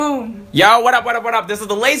Yo, what up, what up, what up? This is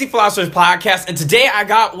the Lazy Philosophers Podcast, and today I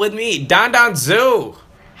got with me Dan Zhu.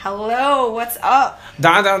 Hello, what's up?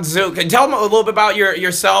 Dan Zhu. Can you tell them a little bit about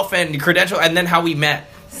yourself and your credential, and then how we met?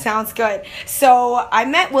 Sounds good. So I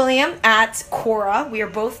met William at Quora. We are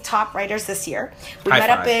both top writers this year. We met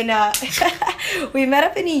up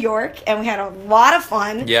in New York, and we had a lot of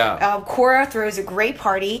fun. Yeah. Quora throws a great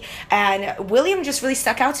party, and William just really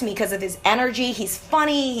stuck out to me because of his energy. He's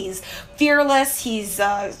funny. He's fearless. He's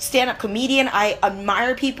a stand-up comedian. I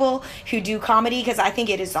admire people who do comedy because I think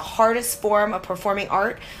it is the hardest form of performing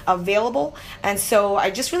art available. And so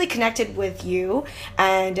I just really connected with you.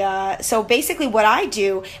 And so basically what I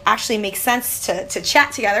do actually makes sense to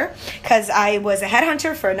chat together because I was a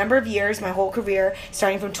headhunter for a number of years, my whole career,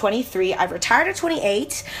 starting from 23. I retired at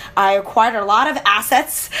 28. I acquired a lot of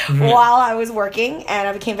assets while I was working, and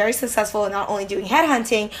I became very successful in not only doing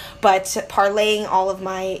headhunting, but parlaying all of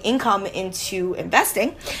my income into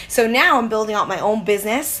investing. So now I'm building out my own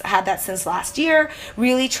business. I had that since last year,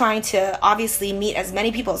 really trying to obviously meet as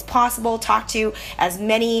many people as possible, talk to as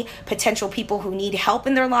many potential people who need help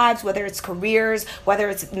in their lives, whether it's careers, whether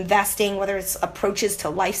it's investing, whether it's approaches to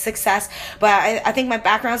life success. But I think my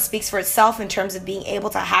background speaks for itself in terms of being able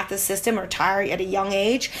to hack the system, retire at a young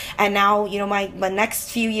age. And now, my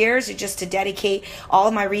next few years are just to dedicate all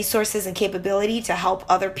of my resources and capability to help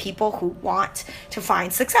other people who want to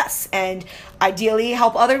find success. And ideally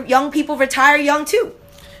help other young people retire young too.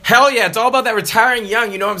 Hell yeah, it's all about that retiring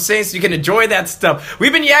young, you know what I'm saying? So you can enjoy that stuff.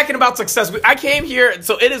 We've been yakking about success. I came here,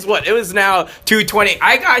 so it is what? It was now 2:20.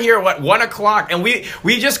 I got here, 1 o'clock, and we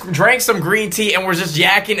just drank some green tea, and we're just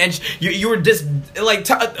yakking, and you were just,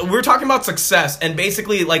 we were talking about success, and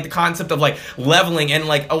basically, the concept of, leveling, and,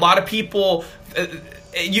 a lot of people,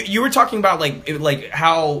 you were talking about,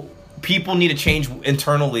 how people need to change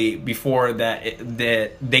internally before that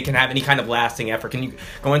they can have any kind of lasting effort. Can you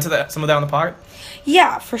go into some of that on the pod?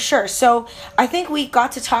 Yeah, for sure. So I think we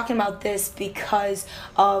got to talking about this because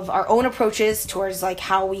of our own approaches towards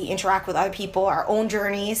how we interact with other people, our own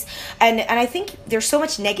journeys. And I think there's so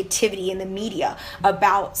much negativity in the media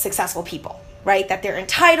about successful people, right? That they're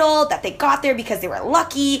entitled, that they got there because they were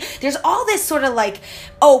lucky. There's all this sort of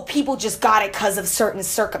people just got it because of certain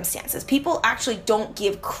circumstances. People actually don't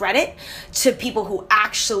give credit to people who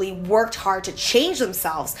actually worked hard to change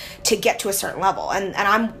themselves to get to a certain level. And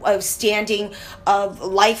I'm a standing of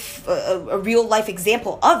life, a real life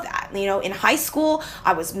example of that. In high school,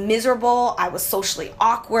 I was miserable. I was socially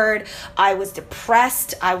awkward. I was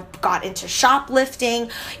depressed. I got into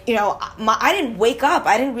shoplifting. I didn't wake up.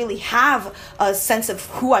 I didn't really have a sense of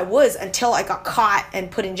who I was until I got caught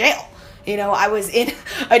and put in jail. I was in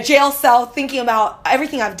a jail cell thinking about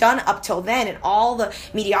everything I've done up till then and all the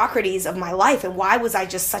mediocrities of my life, and why was I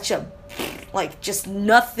just such a just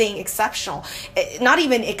nothing exceptional, not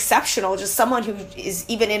even exceptional, just someone who is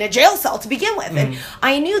even in a jail cell to begin with. And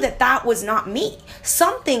I knew that was not me.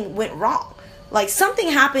 Something went wrong. Something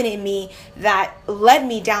happened in me that led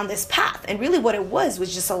me down this path. And really what it was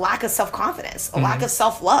just a lack of self-confidence, a lack of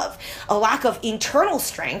self-love, a lack of internal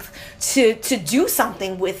strength to do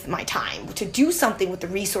something with my time, to do something with the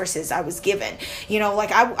resources I was given.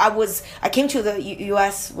 I came to the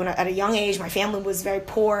U.S. at a young age. My family was very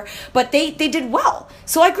poor, but they did well.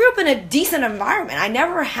 So I grew up in a decent environment. I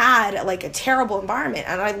never had a terrible environment.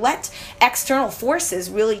 And I let external forces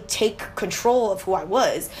really take control of who I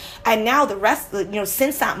was. And now the rest,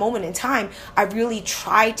 since that moment in time, I really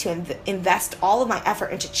tried to invest all of my effort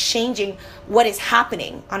into changing what is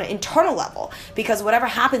happening on an internal level, because whatever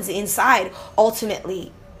happens inside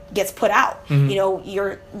ultimately gets put out.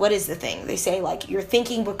 What is the thing they say, your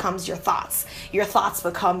thinking becomes your thoughts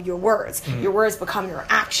become your words, your words become your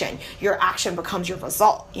action becomes your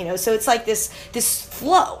result. So it's this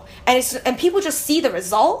flow, and people just see the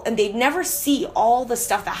result and they never see all the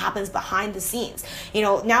stuff that happens behind the scenes.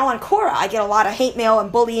 Now on Quora I get a lot of hate mail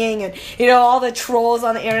and bullying and all the trolls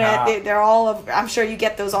on the internet. They're all I'm sure you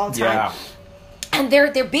get those all the time. Yeah. And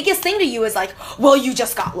their biggest thing to you is well, you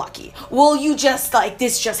just got lucky. Well, you just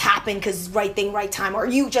this just happened because right thing, right time, or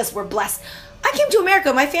you just were blessed. I came to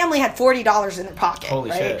America, my family had $40 in their pocket.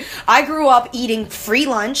 Holy shit. I grew up eating free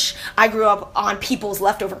lunch. I grew up on people's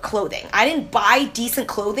leftover clothing. I didn't buy decent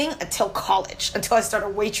clothing until college, until I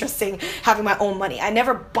started waitressing, having my own money. I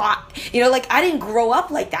never bought, I didn't grow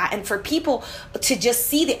up like that. And for people to just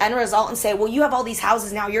see the end result and say, well, you have all these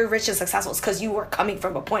houses now, you're rich and successful, it's because you were coming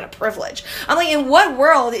from a point of privilege. I'm in what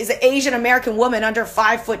world is an Asian American woman under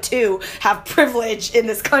 5'2" have privilege in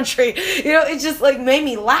this country? It just made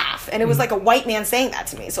me laugh. And it was a white man saying that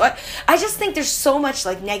to me. So I just think there's so much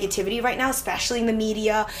like negativity right now, especially in the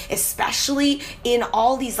media, especially in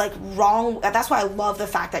all these like wrong. That's why I love the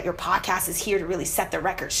fact that your podcast is here to really set the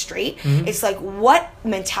record straight. It's like, what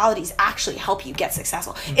mentalities actually help you get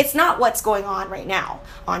successful? It's not what's going on right now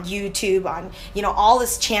on YouTube, on, you know, all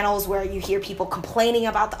these channels where you hear people complaining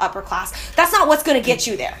about the upper class. That's not what's going to get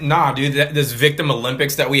you there. Nah, dude, this victim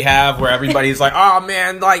Olympics that we have where everybody's like, oh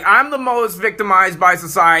man, like I'm the most victimized by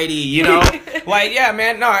society, you know? Like, yeah,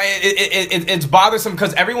 man, no, it's bothersome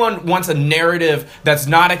because everyone wants a narrative that's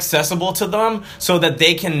not accessible to them so that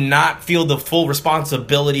they cannot feel the full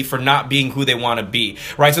responsibility for not being who they want to be,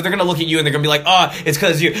 right? So they're going to look at you and they're going to be like, oh, it's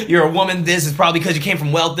because you're a woman, this is probably because you came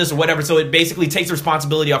from wealth, this or whatever. So it basically takes the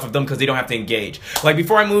responsibility off of them because they don't have to engage. Like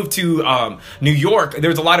before I moved to New York, there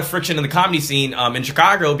was a lot of friction in the comedy scene in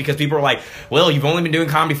Chicago because people were like, well, you've only been doing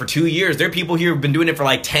comedy for 2 years. There are people here who've been doing it for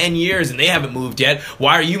like 10 years and they haven't moved yet.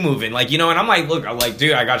 Why are you moving? Like, you know, and I'm like, look, I'm like,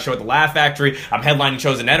 dude, I got a show at the Laugh Factory. I'm headlining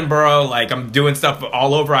shows in Edinburgh. Like, I'm doing stuff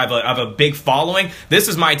all over. I have a big following. This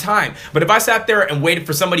is my time. But if I sat there and waited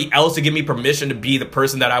for somebody else to give me permission to be the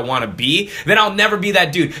person that I want to be, then I'll never be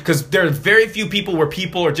that dude. Because there are very few people where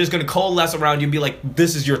people are just going to coalesce around you and be like,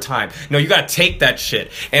 this is your time. No, you got to take that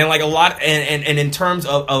shit. And like a lot, and in terms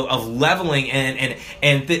of leveling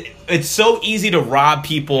it's so easy to rob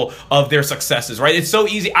people of their successes, right? It's so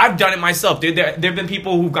easy. I've done it myself, dude. There have been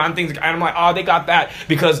people who've gotten things, and I'm like, oh, they got that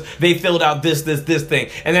because they filled out this thing.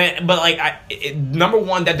 And then, but like, number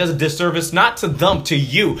one, that does a disservice, not to them, to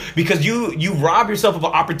you, because you rob yourself of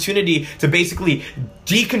an opportunity to basically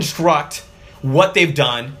deconstruct what they've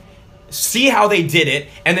done, see how they did it,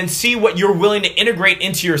 and then see what you're willing to integrate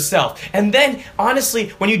into yourself. And then, honestly,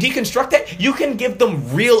 when you deconstruct that, you can give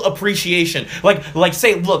them real appreciation. Like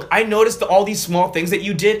say, look, I noticed all these small things that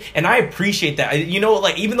you did, and I appreciate that. You know,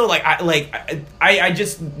 like, even though, like, I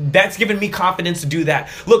just, that's given me confidence to do that.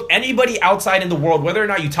 Look, anybody outside in the world, whether or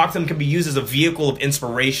not you talk to them, can be used as a vehicle of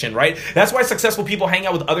inspiration, right? That's why successful people hang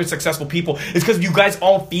out with other successful people. It's because you guys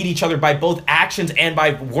all feed each other by both actions and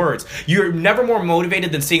by words. You're never more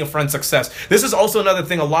motivated than seeing a friend success. This is also another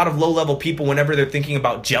thing. A lot of low-level people, whenever they're thinking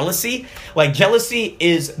about jealousy, like jealousy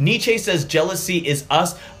is, Nietzsche says jealousy is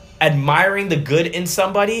us admiring the good in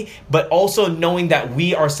somebody, but also knowing that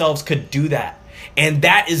we ourselves could do that. And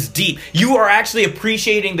that is deep. You are actually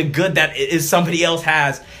appreciating the good that is somebody else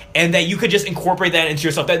has, and that you could just incorporate that into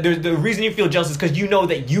yourself. That the reason you feel jealous is because you know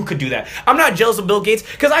that you could do that. I'm not jealous of Bill Gates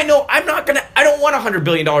because I know I don't want $100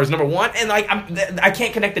 billion, number one, and like I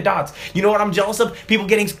can't connect the dots. You know what I'm jealous of? People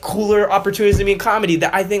getting cooler opportunities than me in comedy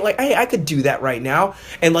that I think like, hey, I could do that right now.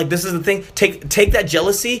 And like, this is the thing. Take that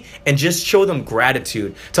jealousy and just show them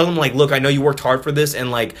gratitude. Tell them like, look, I know you worked hard for this,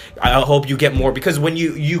 and like, I hope you get more. Because when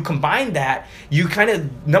you combine that, you kind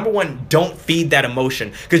of, number one, don't feed that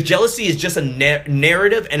emotion, because jealousy is just a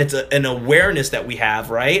narrative, and it's an awareness that we have,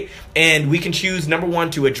 right? And we can choose, number one,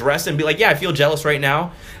 to address and be like, yeah, I feel jealous right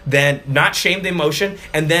now. Then not shame the emotion,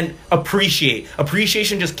 and then appreciate.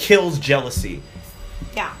 Appreciation just kills jealousy.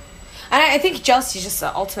 Yeah. And I think jealousy is just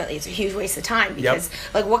ultimately, it's a huge waste of time, because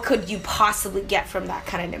like, what could you possibly get from that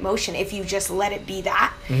kind of emotion if you just let it be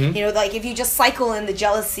that? Mm-hmm. You know, like if you just cycle in the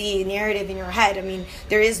jealousy narrative in your head, I mean,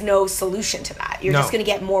 there is no solution to that. You're just going to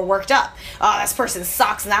get more worked up. Oh, this person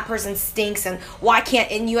sucks and that person stinks, and why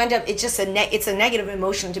can't, and you end up, it's just it's a negative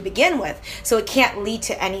emotion to begin with. So it can't lead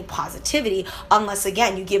to any positivity unless,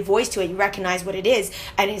 again, you give voice to it, you recognize what it is,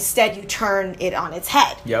 and instead you turn it on its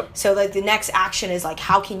head. Yep. So like the next action is like,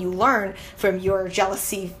 how can you learn from your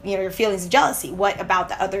jealousy, you know, your feelings of jealousy? What about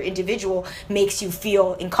the other individual makes you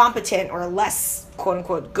feel incompetent or less, quote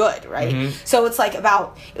unquote, good, right? Mm-hmm. So it's like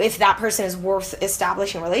about if that person is worth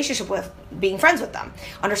establishing a relationship with, being friends with them,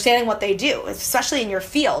 understanding what they do, especially in your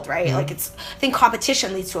field, right? Mm-hmm. Like, I think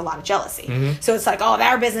competition leads to a lot of jealousy. Mm-hmm. So it's like, oh,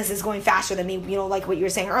 their business is going faster than me, you know, like what you were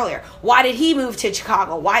saying earlier. Why did he move to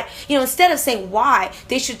Chicago? Why, you know, instead of saying why,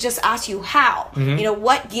 they should just ask you how. Mm-hmm. You know,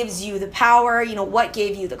 what gives you the power? You know, what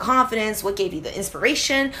gave you the confidence? What gave you the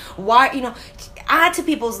inspiration? Why, you know, add to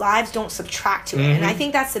people's lives, don't subtract to it. Mm-hmm. And I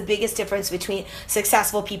think that's the biggest difference between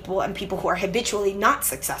successful people and people who are habitually not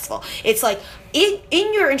successful. It's like, in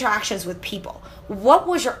your interactions with people, what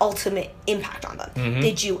was your ultimate impact on them? Mm-hmm.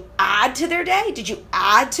 Did you add to their day? Did you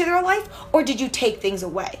add to their life? Or did you take things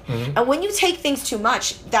away? Mm-hmm. And when you take things too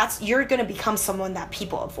much, you're going to become someone that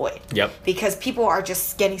people avoid. Yep. Because people are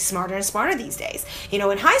just getting smarter and smarter these days. You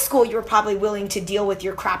know, in high school, you were probably willing to deal with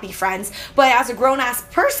your crappy friends, but as a grown-ass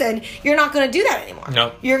person, you're not going to do that anymore.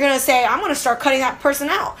 No. You're going to say, I'm going to start cutting that person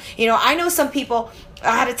out. You know, I know some people,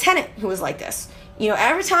 I had a tenant who was like this. You know,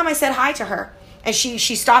 every time I said hi to her, and she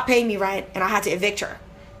stopped paying me rent, and I had to evict her.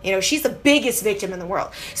 You know, she's the biggest victim in the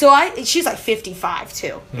world. So she's like 55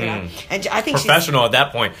 too, you know, and I think professional at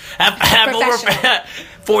that point. Have over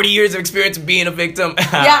 40 years of experience of being a victim.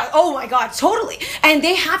 Yeah. Oh my God. Totally. And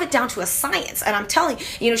they have it down to a science. And I'm telling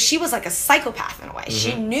you, she was like a psychopath in a way.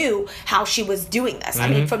 She knew how she was doing this. I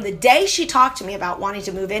mean, from the day she talked to me about wanting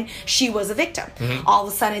to move in, she was a victim. All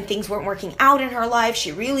of a sudden, things weren't working out in her life.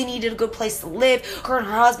 She really needed a good place to live. Her and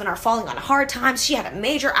her husband are falling on hard times. She had a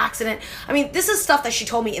major accident. I mean, this is stuff that she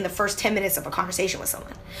told me in the first 10 minutes of a conversation with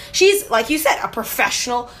someone. She's, like you said, a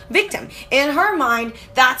professional victim. In her mind,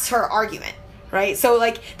 that's her argument. Right? So,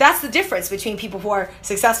 like, that's the difference between people who are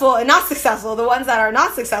successful and not successful. The ones that are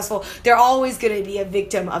not successful, they're always going to be a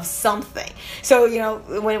victim of something. So, you know,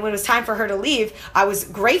 when it was time for her to leave, I was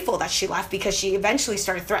grateful that she left because she eventually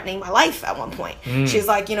started threatening my life at one point. She's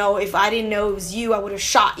like, you know, if I didn't know it was you, I would have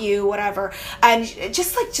shot you, whatever. And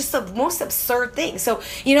just the most absurd thing. So,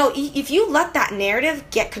 you know, if you let that narrative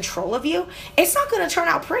get control of you, it's not going to turn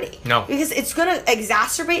out pretty. No. Because it's going to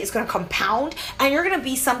exacerbate, it's going to compound, and you're going to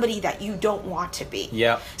be somebody that you don't want to be.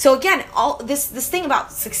 Yeah. So again, all this thing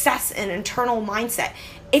about success and internal mindset,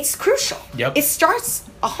 it's crucial. Yep. It starts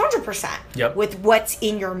 100% with what's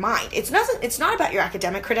in your mind. It's not about your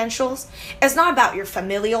academic credentials. It's not about your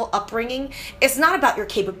familial upbringing. It's not about your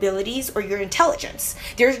capabilities or your intelligence.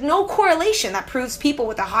 There's no correlation that proves people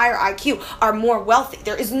with a higher IQ are more wealthy.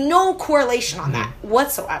 There is no correlation on that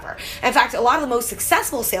whatsoever. In fact, a lot of the most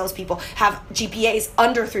successful salespeople have GPAs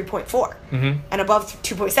under 3.4 and above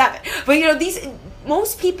 2.7. But you know,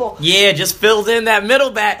 most people just fills in that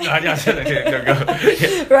middle back.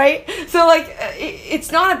 Right? So like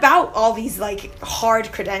it's not about all these like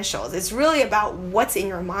hard credentials. It's really about what's in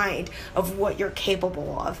your mind of what you're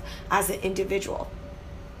capable of as an individual.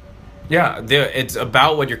 Yeah, it's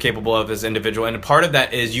about what you're capable of as an individual, and part of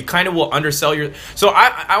that is you kind of will undersell your. So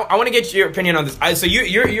I want to get your opinion on this. So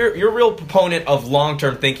you're a real proponent of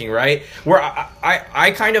long-term thinking, right? Where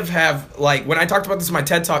I kind of have, like, when I talked about this in my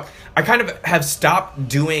TED Talk, I kind of have stopped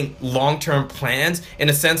doing long-term plans in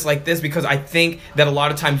a sense like this because I think that a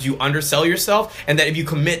lot of times you undersell yourself, and that if you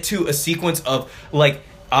commit to a sequence of like.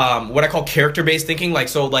 What I call character-based thinking, like,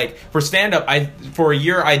 so like for stand-up, for a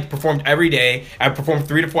year I performed every day. I performed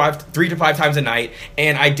 3 to 5 times a night,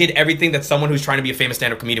 and I did everything that someone who's trying to be a famous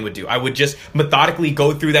stand-up comedian would do. I would just methodically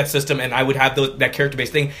go through that system, and I would have that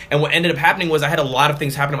character-based thing. And what ended up happening was I had a lot of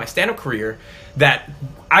things happen in my stand-up career that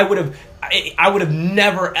I would have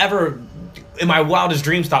never ever in my wildest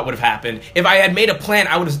dreams thought would have happened. If I had made a plan,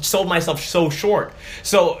 I would have sold myself so short.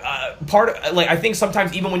 So I think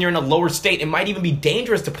sometimes even when you're in a lower state, it might even be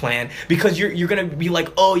dangerous to plan because you're going to be like,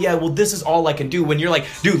 oh yeah, well this is all I can do. When you're like,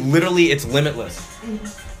 dude, literally it's limitless.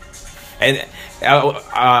 And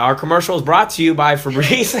our commercial is brought to you by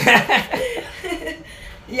Febreze.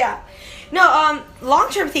 Yeah. No,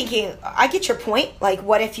 long-term thinking, I get your point. Like,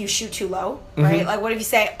 what if you shoot too low, right? Like, what if you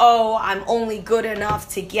say, oh, I'm only good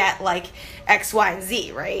enough to get, like, X, Y, and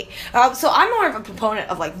Z, right? So I'm more of a proponent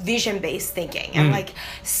of, like, vision-based thinking and, like,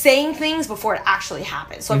 saying things before it actually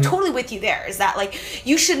happens. So I'm totally with you there, is that, like,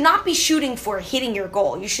 you should not be shooting for hitting your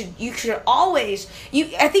goal. You should always,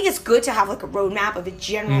 I think it's good to have, like, a roadmap of a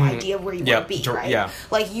general idea of where you want to be, right? Yeah.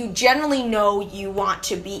 Like, you generally know you want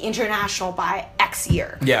to be international by X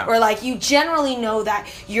year. Yeah. Or, like, you generally know that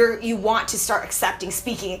you want to start accepting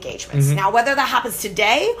speaking engagements. Now, whether that happens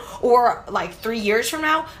today or like 3 years from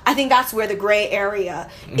now, I think that's where the gray area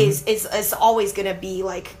is always going to be,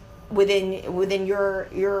 like, within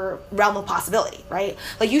your realm of possibility, right?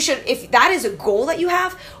 Like, you should, if that is a goal that you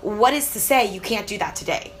have, what is to say you can't do that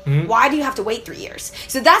today? Why do you have to wait 3 years?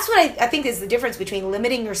 So that's what I think is the difference between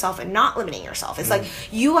limiting yourself and not limiting yourself. It's like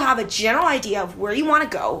you have a general idea of where you want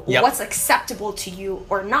to go, what's acceptable to you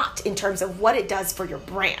or not in terms of what it does for your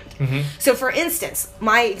brand. So for instance,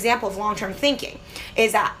 my example of long-term thinking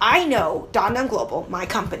is that I know Don Global, my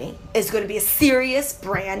company, is going to be a serious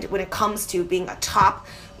brand when it comes to being a top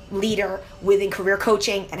leader within career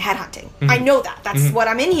coaching and headhunting. I know that. That's what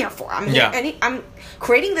I'm in here for. I'm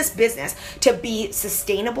creating this business to be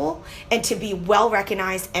sustainable and to be well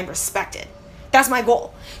recognized and respected. That's my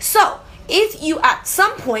goal. So if you at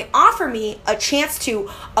some point offer me a chance to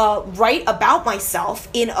write about myself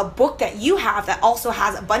in a book that you have that also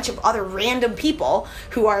has a bunch of other random people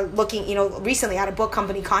who are looking, recently I had a book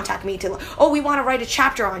company contact me to, we want to write a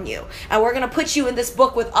chapter on you, and we're going to put you in this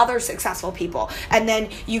book with other successful people, and then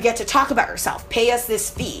you get to talk about yourself, pay us this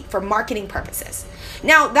fee for marketing purposes.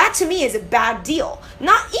 Now, that to me is a bad deal.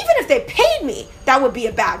 Not even if they paid me, that would be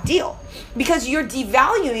a bad deal. Because you're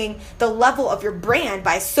devaluing the level of your brand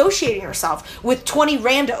by associating yourself with 20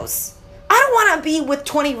 randos. I don't want to be with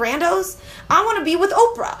 20 randos. I want to be with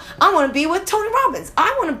Oprah. I want to be with Tony Robbins.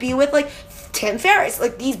 I want to be with like Tim Ferriss,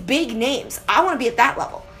 like these big names. I want to be at that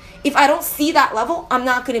level. If I don't see that level, I'm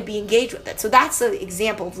not going to be engaged with it. So that's an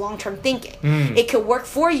example of long-term thinking. It could work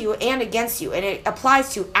for you and against you, and it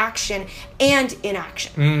applies to action and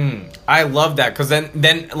inaction. I love that, because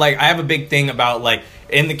then like I have a big thing about like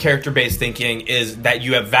in the character-based thinking is that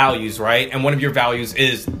you have values, right? And one of your values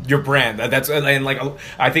is your brand. That's, and like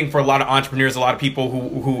I think for a lot of entrepreneurs, a lot of people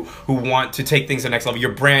who want to take things to the next level,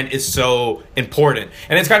 your brand is so important.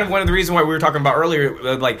 And it's kind of one of the reasons why we were talking about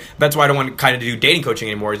earlier, like that's why I don't want to kind of do dating coaching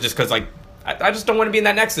anymore. It's just because like I just don't want to be in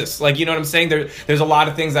that nexus. Like, you know what I'm saying? There's a lot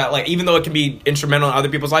of things that, like, even though it can be instrumental in other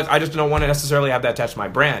people's lives, I just don't want to necessarily have that attached to my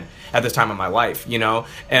brand at this time of my life, you know?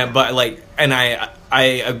 But I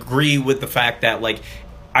agree with the fact that, like,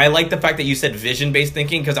 I like the fact that you said vision-based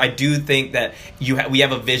thinking, because I do think that we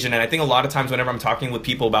have a vision, and I think a lot of times whenever I'm talking with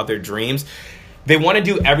people about their dreams, they want to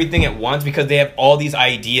do everything at once because they have all these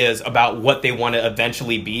ideas about what they want to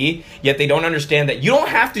eventually be, yet they don't understand that you don't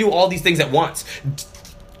have to do all these things at once.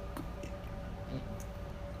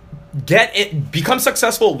 Become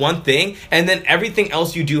successful at one thing, and then everything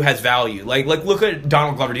else you do has value. Like look at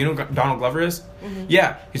Donald Glover. Do you know who Donald Glover is? Mm-hmm.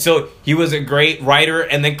 Yeah. So he was a great writer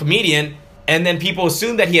and then comedian, and then people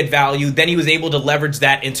assumed that he had value. Then he was able to leverage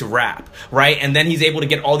that into rap, right? And then he's able to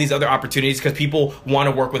get all these other opportunities because people want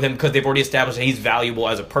to work with him because they've already established that he's valuable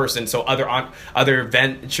as a person. So other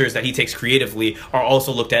ventures that he takes creatively are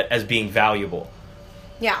also looked at as being valuable.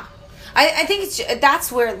 Yeah. I think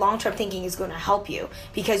that's where long-term thinking is going to help you,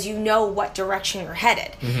 because you know what direction you're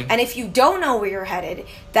headed. Mm-hmm. And if you don't know where you're headed,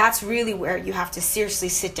 that's really where you have to seriously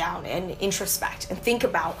sit down and introspect and think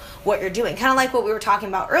about what you're doing. Kind of like what we were talking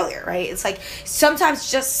about earlier, right? It's like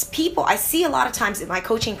sometimes just people, I see a lot of times in my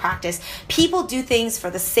coaching practice, people do things for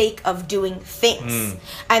the sake of doing things.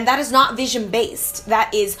 And that is not vision-based.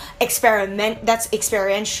 That is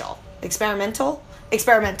experiential,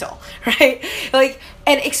 right? Like,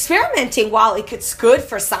 and experimenting, while it's good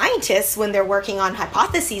for scientists when they're working on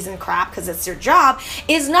hypotheses and crap because it's their job,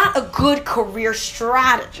 is not a good career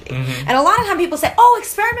strategy. Mm-hmm. And a lot of time people say, oh,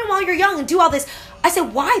 experiment while you're young and do all this. I say,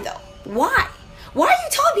 why though? Why are you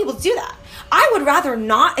telling people to do that? I would rather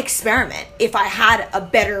not experiment if I had a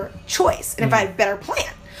better choice and if I had a better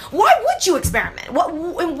plan. Why would you experiment?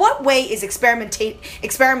 In what way is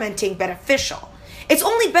experimenting beneficial? It's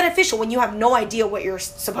only beneficial when you have no idea what you're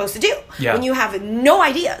supposed to do. Yeah. When you have no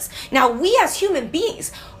ideas. Now, we as human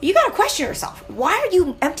beings, you got to question yourself. Why are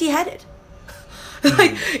you empty-headed?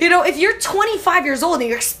 Like, you know, if you're 25 years old and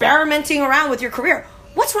you're experimenting around with your career,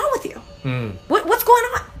 what's wrong with you? What's going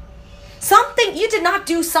on? You did not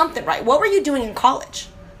do something right. What were you doing in college?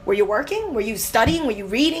 Were you working? Were you studying? Were you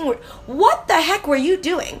reading? What the heck were you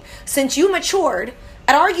doing since you matured?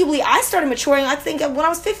 And arguably, I started maturing, I think, when I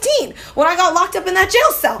was 15, when I got locked up in that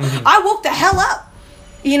jail cell. Mm-hmm. I woke the hell up.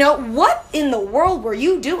 You know, what in the world were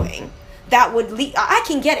you doing that would lead? I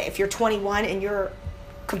can get it if you're 21 and you're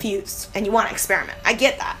confused and you want to experiment. I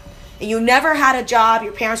get that. And you never had a job,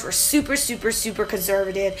 your parents were super, super, super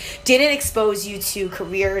conservative, didn't expose you to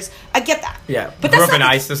careers. I get that. Yeah, but grew up in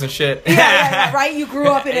ISIS and shit. Yeah, right? You grew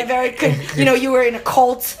up in a very, you were in a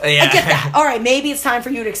cult. Yeah. I get that. All right, maybe it's time for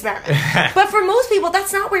you to experiment. But for most people,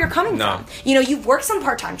 that's not where you're coming from. You know, you've worked some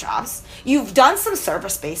part-time jobs, you've done some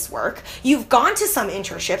service-based work, you've gone to some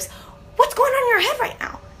internships. What's going on in your head right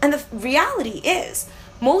now? And the reality is,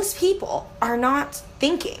 most people are not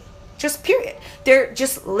thinking. Just period. They're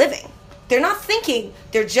just living. They're not thinking.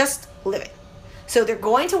 They're just living. So they're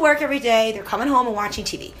going to work every day. They're coming home and watching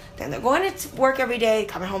TV. Then they're going to work every day,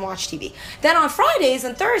 coming home and watch TV. Then on Fridays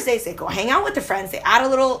and Thursdays, they go hang out with their friends. They add a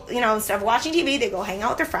little, instead of watching TV, they go hang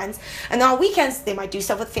out with their friends. And then on weekends, they might do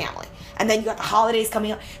stuff with family. And then you got the holidays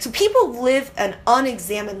coming up. So people live an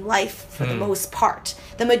unexamined life for the most part.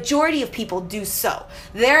 The majority of people do so.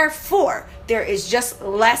 Therefore, there is just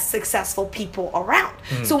less successful people around.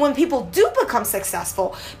 So when people do become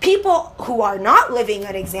successful, people who are not living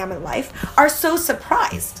an examined life are so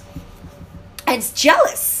surprised and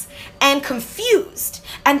jealous and confused,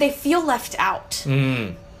 and they feel left out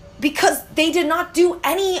because they did not do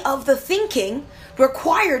any of the thinking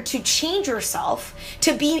required to change yourself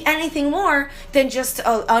to be anything more than just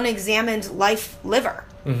an unexamined life liver.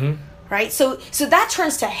 Right? So that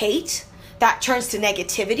turns to hate, that turns to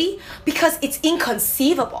negativity, because it's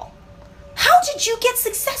inconceivable. How did you get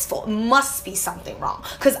successful? It must be something wrong,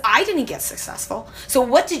 because I didn't get successful. So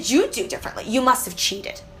what did you do differently? You must have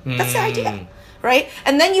cheated. That's the idea. Right?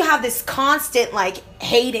 And then you have this constant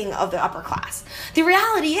hating of the upper class. The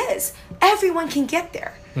reality is everyone can get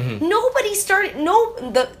there. Nobody started.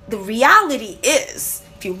 The reality is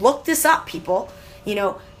if you look this up, people, you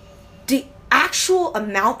know, the actual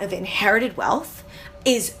amount of inherited wealth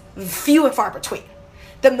is few and far between.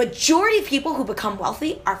 The majority of people who become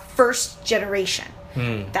wealthy are first generation.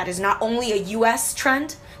 That is not only a U.S.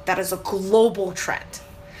 trend, that is a global trend.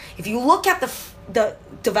 If you look at the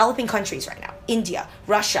developing countries right now, India,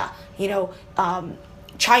 Russia, you know,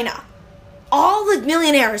 China, all the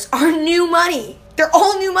millionaires are new money. They're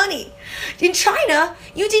all new money. In China,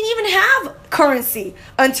 you didn't even have currency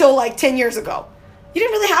until like 10 years ago. You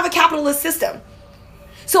didn't really have a capitalist system.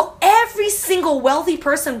 So every single wealthy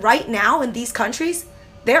person right now in these countries,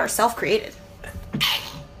 they are self-created.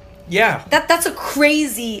 Yeah. That's a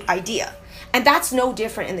crazy idea. And that's no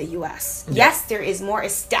different in the U.S. Yeah. Yes, there is more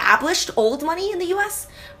established old money in the U.S.,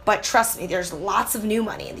 but trust me, there's lots of new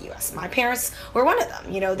money in the U.S. My parents were one of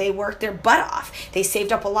them. You know, they worked their butt off. They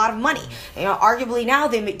saved up a lot of money. You know, arguably now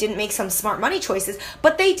they didn't make some smart money choices,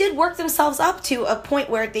 but they did work themselves up to a point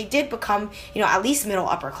where they did become, you know, at least middle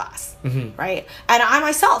upper class, right? And I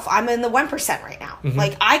myself, I'm in the 1% right now.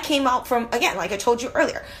 Like, I came out from, again, like I told you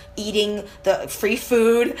earlier, eating the free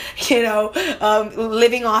food, you know,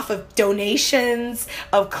 living off of donations,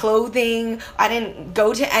 of clothing. I didn't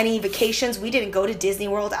go to any vacations. We didn't go to Disney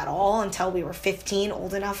World at all until we were 15,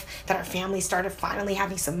 old enough that our family started finally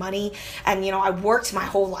having some money. And, you know, I worked my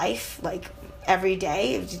whole life, like, every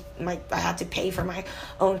day. I had to pay for my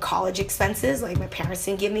own college expenses. Like, my parents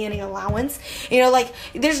didn't give me any allowance. You know, like,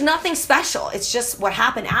 there's nothing special. It's just what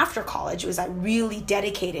happened after college was I really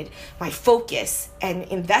dedicated my focus and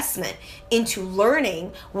investment into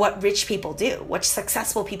learning what rich people do, what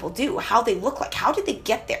successful people do, how they look like, how did they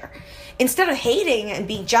get there. Instead of hating and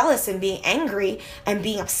being jealous and being angry and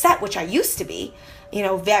being upset, which I used to be, you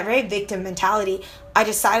know, very victim mentality, I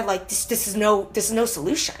decided, like, this is no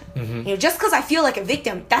solution. You know, just because I feel like a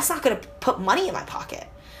victim, that's not going to put money in my pocket.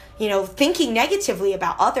 You know, thinking negatively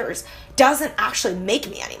about others doesn't actually make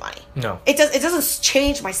me any money. No. It doesn't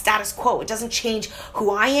change my status quo. It doesn't change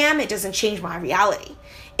who I am. It doesn't change my reality.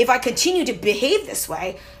 If I continue to behave this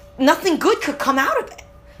way, nothing good could come out of it.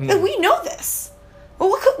 And we know this. Well,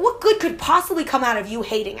 what good could possibly come out of you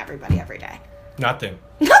hating everybody every day? Nothing.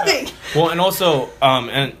 Nothing. Well, and also,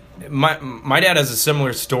 and my dad has a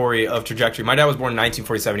similar story of trajectory. My dad was born in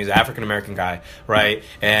 1947. He's an African-American guy, right?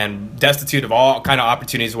 And destitute of all kind of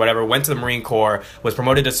opportunities, whatever. Went to the Marine Corps, was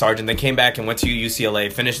promoted to sergeant, then came back and went to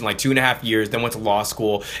UCLA, finished in like 2.5 years, then went to law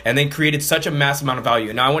school, and then created such a massive amount of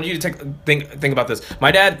value. Now, I want you to think about this.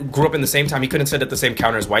 My dad grew up in the same time. He couldn't sit at the same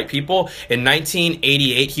counter as white people. In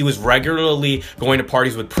 1988, he was regularly going to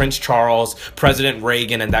parties with Prince Charles, President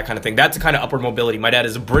Reagan, and that kind of thing. That's the kind of upward mobility. My dad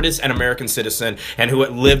is a British and American citizen and who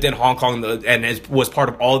lived in Hong Kong and was part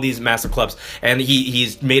of all these massive clubs, and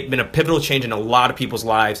he's been a pivotal change in a lot of people's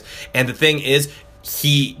lives. And the thing is,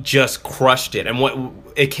 he just crushed it. And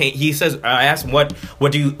he says, I asked him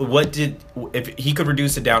if he could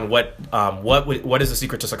reduce it down, what is the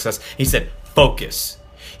secret to success? He said, focus.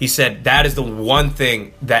 He said that is the one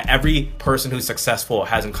thing that every person who's successful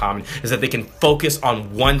has in common, is that they can focus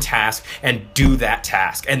on one task and do that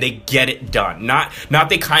task, and they get it done. Not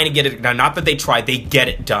they kind of get it done, not that they try, they get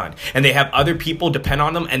it done. And they have other people depend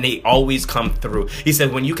on them, and they always come through. He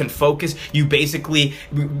said when you can focus,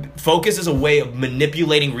 focus is a way of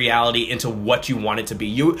manipulating reality into what you want it to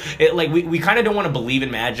be. We kind of don't want to believe in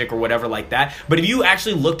magic or whatever like that, but if you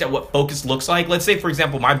actually looked at what focus looks like, let's say, for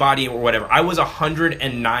example, my body or whatever, I was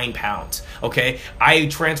 109 pounds, okay? I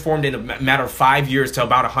transformed in a matter of 5 years to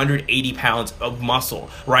about 180 pounds of muscle,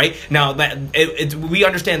 right? Now, we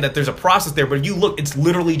understand that there's a process there, but if you look, it's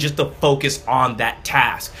literally just the focus on that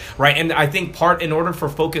task, right? And I think in order for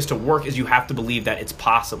focus to work is you have to believe that it's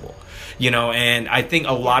possible. You know, and I think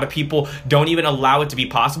a lot of people don't even allow it to be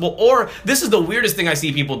possible. Or this is the weirdest thing I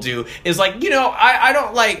see people do is like, you know, I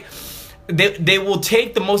don't like... They will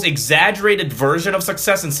take the most exaggerated version of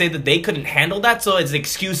success and say that they couldn't handle that, so it's an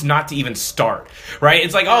excuse not to even start, right?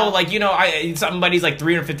 It's like, oh, like, you know, somebody's like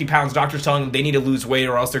 350 pounds, doctor's telling them they need to lose weight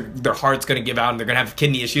or else their heart's going to give out and they're going to have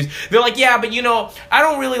kidney issues. They're like, yeah, but, you know, I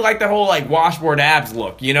don't really like the whole, like, washboard abs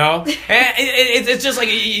look, you know? And it's just like,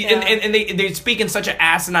 and they speak in such an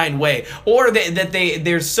asinine way. Or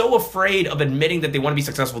they're so afraid of admitting that they want to be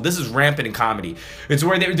successful. This is rampant in comedy. It's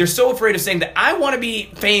where they're so afraid of saying that I want to be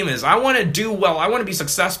famous, I want want to do well, I want to be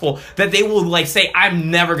successful, that they will like say,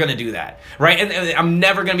 I'm never going to do that, right? And I'm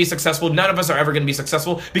never going to be successful. None of us are ever going to be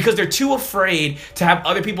successful because they're too afraid to have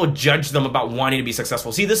other people judge them about wanting to be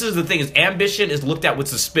successful. See, this is the thing, is ambition is looked at with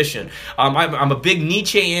suspicion. I'm a big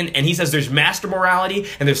Nietzschean, and he says there's master morality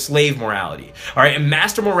and there's slave morality. All right, and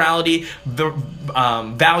master morality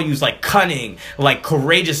values like cunning, like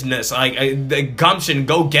courageousness, like the gumption,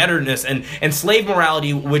 go-getterness, and slave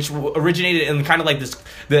morality, which originated in kind of like this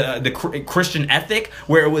the Christian ethic,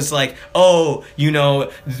 where it was like, oh,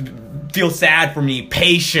 feel sad for me,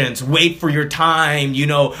 patience, wait for your time,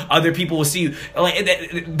 other people will see you. Like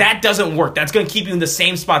that doesn't work. That's going to keep you in the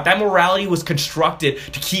same spot. That morality was constructed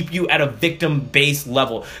to keep you at a victim-based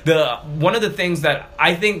level. One of the things that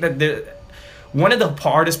I think that one of the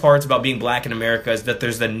hardest parts about being black in America is that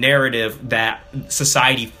there's the narrative that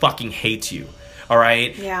society fucking hates you. All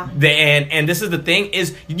right? Yeah. And this is the thing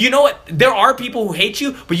is, you know what? There are people who hate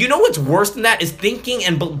you, but you know what's worse than that is thinking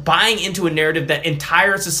and buying into a narrative that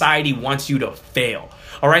entire society wants you to fail.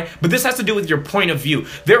 All right? But this has to do with your point of view.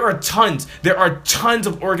 There are tons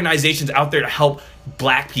of organizations out there to help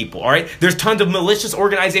black people, all right? There's tons of malicious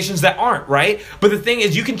organizations that aren't, right? But the thing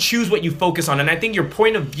is, you can choose what you focus on, and I think your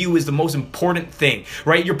point of view is the most important thing,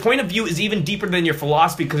 right? Your point of view is even deeper than your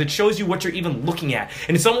philosophy because it shows you what you're even looking at.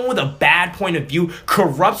 And if someone with a bad point of view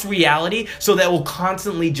corrupts reality so that will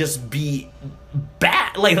constantly just be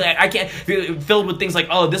bad, like I can't, filled with things like,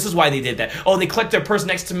 oh, this is why they did that. Oh, they clicked their person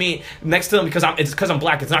next to them because I'm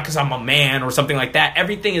black. It's not because I'm a man or something like that.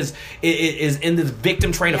 Everything is in this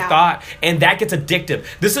victim train of thought, and that gets addictive.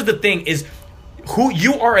 This is the thing is, who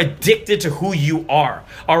you are addicted to who you are,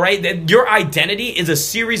 all right? That your identity is a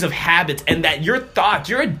series of habits, and that your thoughts,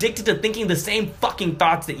 you're addicted to thinking the same fucking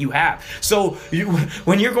thoughts that you have. So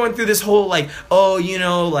when you're going through this whole like, oh,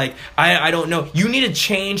 like I don't know, you need to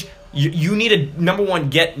change. You need to, number one,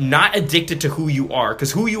 get not addicted to who you are, because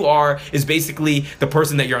who you are is basically the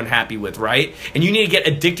person that you're unhappy with, right? And you need to get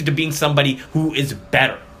addicted to being somebody who is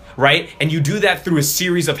better, right? And you do that through a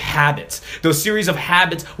series of habits. Those series of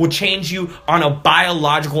habits will change you on a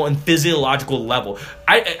biological and physiological level.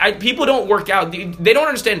 People don't work out. They don't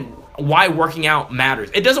understand why working out matters.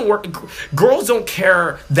 It doesn't work. Girls don't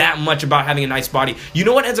care that much about having a nice body. You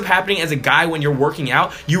know what ends up happening as a guy when you're working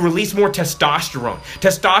out? You release more testosterone.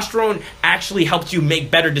 Testosterone actually helps you make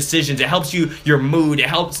better decisions. It helps your mood. It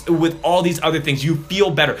helps with all these other things. You feel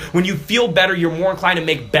better. When you feel better, you're more inclined to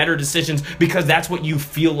make better decisions because that's what you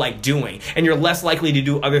feel like doing. And you're less likely to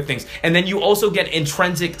do other things. And then you also get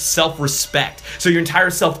intrinsic self-respect. So your entire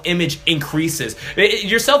self-image increases.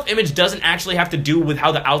 Your self-image doesn't actually have to do with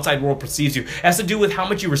how the outside world perceives you. It has to do with how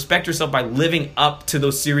much you respect yourself by living up to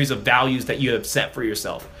those series of values that you have set for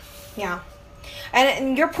yourself. Yeah.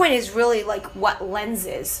 And your point is really like, what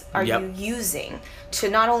lenses are you using to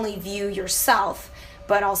not only view yourself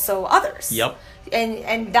but also others? Yep.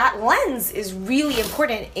 And that lens is really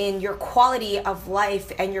important in your quality of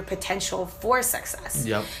life and your potential for success.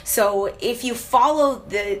 Yep. So if you follow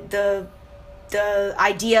the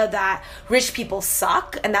idea that rich people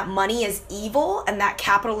suck and that money is evil and that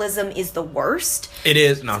capitalism is the worst. It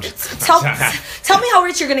is. No, I'm just tell me how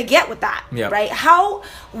rich you're going to get with that, right? How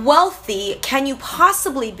wealthy can you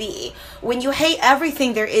possibly be when you hate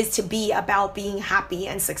everything there is to be about being happy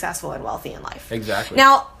and successful and wealthy in life? Exactly.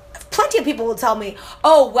 Now, plenty of people will tell me,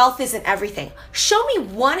 oh, wealth isn't everything. Show me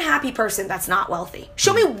one happy person that's not wealthy.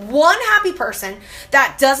 Show me one happy person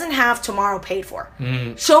that doesn't have tomorrow paid for.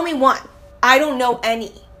 Show me one. I don't know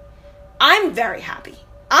any. I'm very happy.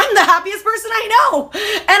 I'm the happiest person I know.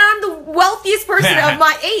 And I'm the wealthiest person of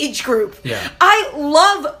my age group. Yeah. I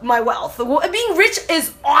love my wealth. Being rich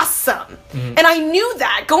is awesome. And I knew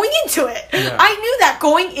that going into it. Yeah. I knew that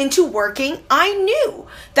going into working. I knew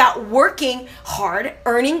that working hard,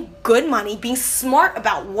 earning good money, being smart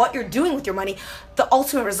about what you're doing with your money, the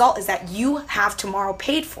ultimate result is that you have tomorrow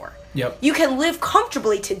paid for. Yep. You can live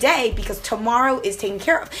comfortably today because tomorrow is taken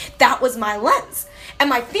care of. That was my lens. And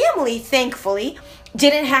my family, thankfully,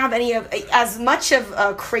 didn't have any of as much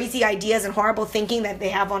of crazy ideas and horrible thinking that they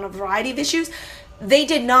have on a variety of issues. They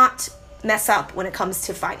did not mess up when it comes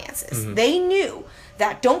to finances. They knew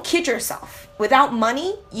that don't kid yourself. Without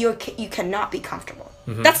money, you cannot be comfortable.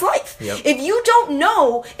 That's life. Yep. If you don't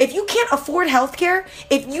know, if you can't afford healthcare,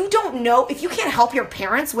 if you don't know, if you can't help your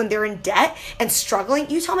parents when they're in debt and struggling,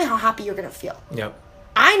 you tell me how happy you're going to feel. Yep.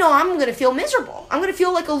 I know I'm going to feel miserable. I'm going to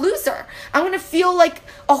feel like a loser. I'm going to feel like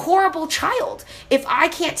a horrible child if I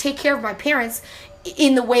can't take care of my parents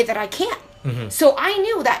in the way that I can. So I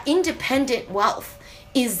knew that independent wealth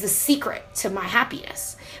is the secret to my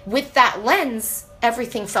happiness. With that lens,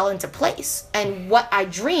 everything fell into place, and what I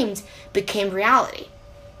dreamed became reality.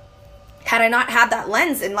 had I not had that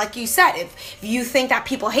lens, and like you said, if you think that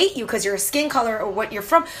people hate you because your skin color or what you're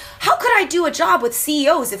from, how could I do a job with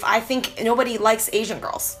CEOs if I think nobody likes Asian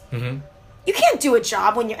girls? Mm-hmm. You can't do a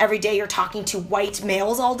job when every day you're talking to white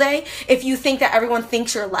males all day if you think that everyone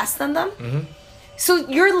thinks you're less than them. Mm-hmm. So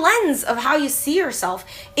your lens of how you see yourself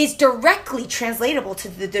is directly translatable to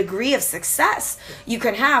the degree of success you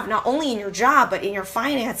can have, not only in your job, but in your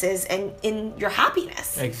finances and in your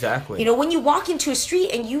happiness. Exactly. You know, when you walk into a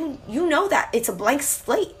street and you know that it's a blank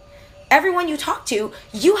slate, everyone you talk to,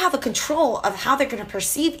 you have a control of how they're going to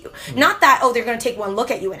perceive you. Mm-hmm. Not that, they're going to take one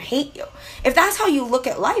look at you and hate you. If that's how you look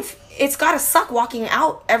at life, it's got to suck walking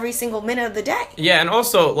out every single minute of the day. Yeah, and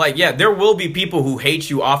also, there will be people who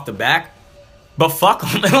hate you off the back. But fuck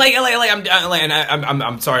them.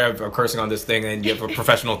 I'm sorry, I'm cursing on this thing, and you have a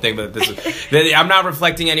professional thing, but I'm not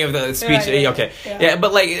reflecting any of the speech. Okay. Yeah,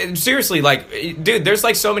 but seriously, dude,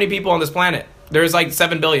 there's so many people on this planet. There's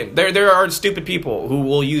 7 billion. There are stupid people who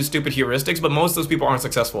will use stupid heuristics, but most of those people aren't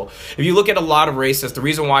successful. If you look at a lot of racists, the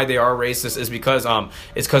reason why they are racist is because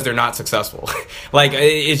they're not successful.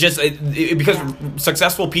 Because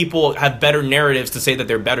successful people have better narratives to say that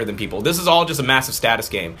they're better than people. This is all just a massive status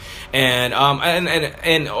game. And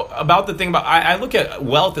about the thing about I look at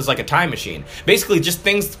wealth as like a time machine. Basically, just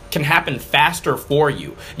things can happen faster for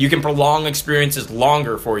you. You can prolong experiences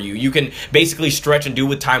longer for you. You can basically stretch and do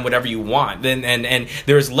with time whatever you want. And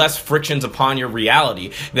there's less frictions upon your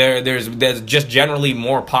reality. There's just generally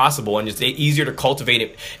more possible, and it's easier to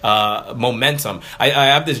cultivate momentum. I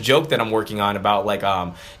have this joke that I'm working on about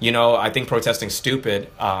I think protesting's stupid.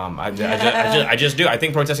 I just do. I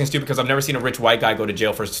think protesting's stupid because I've never seen a rich white guy go to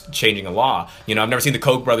jail for changing a law. I've never seen the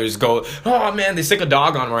Koch brothers go, oh man, they sick a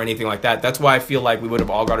dog on him or anything like that. That's why I feel like we would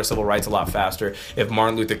have all got our civil rights a lot faster if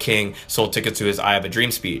Martin Luther King sold tickets to his I Have a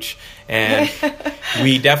Dream speech. And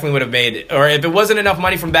we definitely would have made, or if it wasn't enough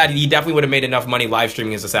money from that, he definitely would have made enough money live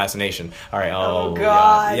streaming his assassination. All right. Oh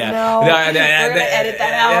God, yeah. No. We're gonna edit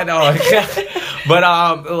that out. No. But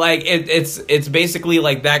it's basically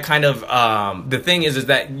that kind of the thing is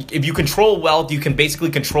that if you control wealth, you can basically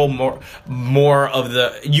control more of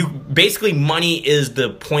the money is the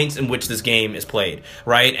points in which this game is played,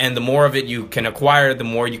 right? And the more of it you can acquire, the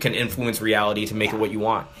more you can influence reality to make it what you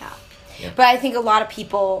want. Yeah. But I think a lot of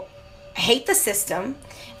people hate the system,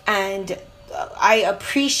 and I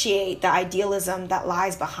appreciate the idealism that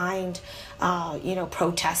lies behind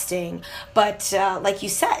protesting, but like you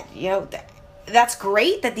said, that's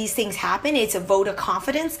great that these things happen. It's a vote of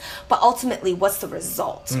confidence, but ultimately, what's the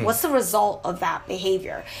result? What's the result of that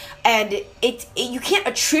behavior? And you can't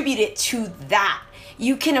attribute it to that.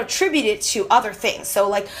 You can attribute it to other things.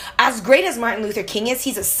 So, as great as Martin Luther King is,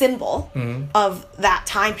 he's a symbol of that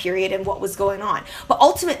time period and what was going on. But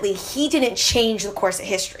ultimately, he didn't change the course of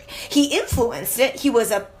history. He influenced it. He was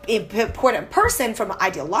an important person from an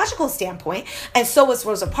ideological standpoint, and so was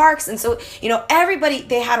Rosa Parks. And so, everybody,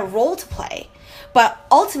 they had a role to play. But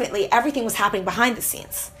ultimately, everything was happening behind the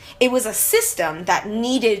scenes. It was a system that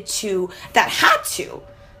had to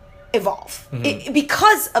evolve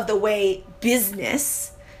because of the way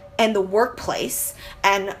business and the workplace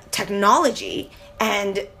and technology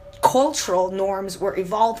and cultural norms were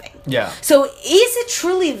evolving. Yeah. So is it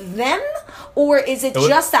truly them, or is it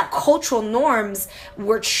just that cultural norms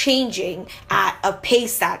were changing at a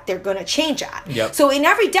pace that they're going to change at? Yep. So in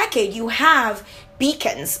every decade you have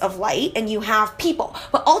beacons of light and you have people,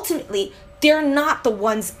 but ultimately they're not the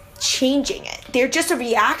ones changing it. They're just a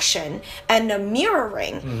reaction and a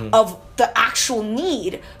mirroring of the actual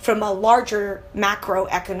need from a larger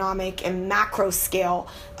macroeconomic and macro scale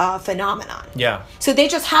phenomenon. Yeah. So they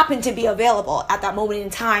just happen to be available at that moment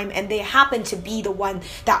in time, and they happen to be the one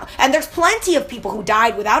that, and there's plenty of people who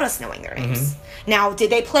died without us knowing their names. Now,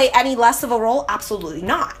 did they play any less of a role? Absolutely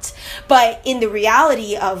not. But in the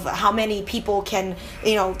reality of how many people can,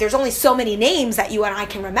 there's only so many names that you and I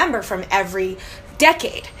can remember from every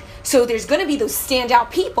decade. So there's going to be those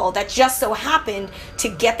standout people that just so happened to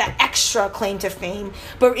get that extra claim to fame.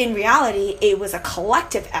 But in reality, it was a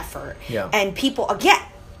collective effort. Yeah. And people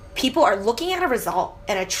are looking at a result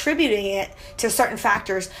and attributing it to certain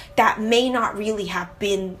factors that may not really have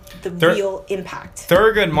been the real impact.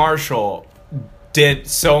 Thurgood Marshall did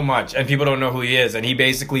so much, and people don't know who he is, and he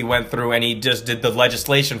basically went through and he just did the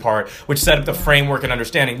legislation part, which set up the framework and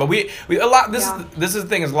understanding. But this is the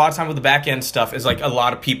thing, is a lot of time with the back end stuff is a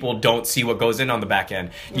lot of people don't see what goes in on the back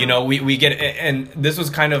end. We get, and this was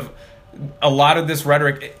kind of a lot of this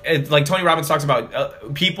rhetoric, like Tony Robbins talks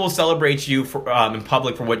about, people celebrate you in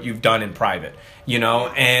public for what you've done in private,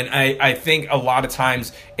 and I think a lot of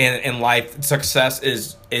times in life, success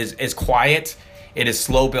is quiet. It is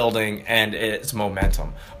slow building and it's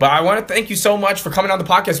momentum. But I want to thank you so much for coming on the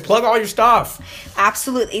podcast. Plug all your stuff.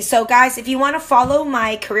 Absolutely. So guys, if you want to follow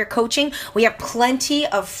my career coaching, we have plenty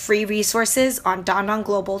of free resources on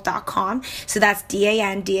dandanglobal.com. So that's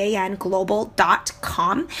DAN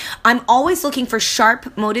global.com. I'm always looking for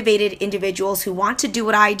sharp, motivated individuals who want to do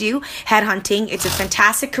what I do, headhunting. It's a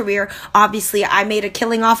fantastic career. Obviously, I made a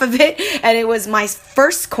killing off of it, and it was my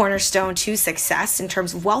first cornerstone to success in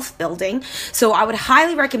terms of wealth building. So I would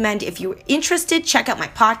highly recommend, if you're interested, check out my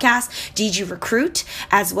podcast, DG Recruit,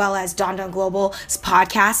 as well as Don Global's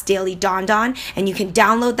podcast, Daily Don, and you can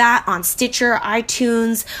download that on Stitcher,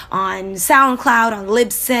 iTunes, on SoundCloud, on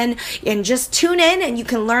Libsyn, and just tune in and you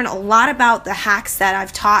can learn a lot about the hacks that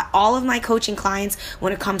I've taught all of my coaching clients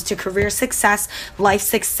when it comes to career success, life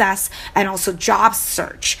success, and also job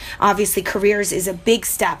search. Obviously, careers is a big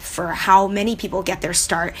step for how many people get their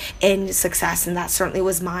start in success, and that certainly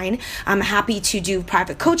was mine. I'm happy to do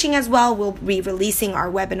private coaching as well. We'll be releasing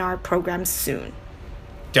our webinar program soon.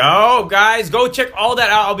 Dope, guys. Go check all that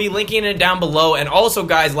out. I'll be linking it down below. And also,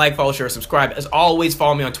 guys, like, follow, share, subscribe. As always,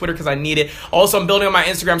 follow me on Twitter because I need it. Also, I'm building on my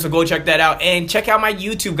Instagram, so go check that out. And check out my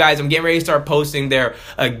YouTube, guys. I'm getting ready to start posting there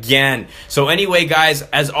again. So anyway, guys,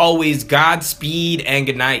 as always, Godspeed and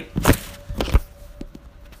good night.